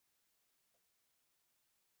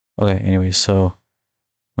Okay, anyway, so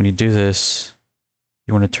when you do this,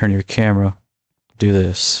 you want to turn your camera, do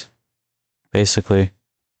this. Basically,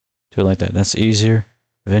 do it like that. That's easier.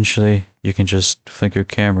 Eventually, you can just flick your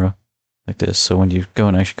camera like this. So when you go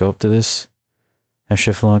and actually go up to this, have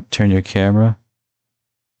shift lock, turn your camera,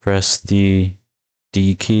 press the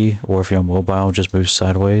D key, or if you're on mobile, just move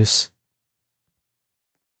sideways.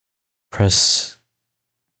 Press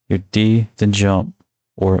your D, then jump,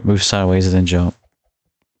 or move sideways, then jump.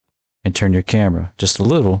 And turn your camera just a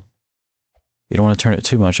little. You don't want to turn it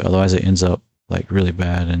too much, otherwise it ends up like really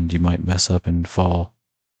bad and you might mess up and fall.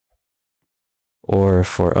 Or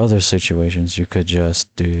for other situations, you could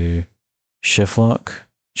just do shift lock,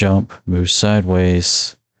 jump, move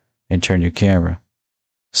sideways, and turn your camera.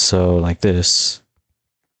 So like this.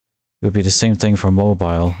 It would be the same thing for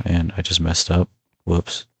mobile, and I just messed up.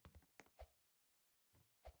 Whoops.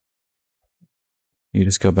 You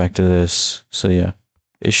just go back to this. So yeah,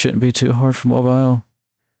 it shouldn't be too hard for mobile.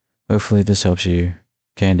 Hopefully this helps you,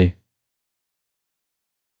 Candy.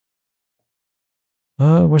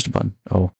 Where's the button? Oh.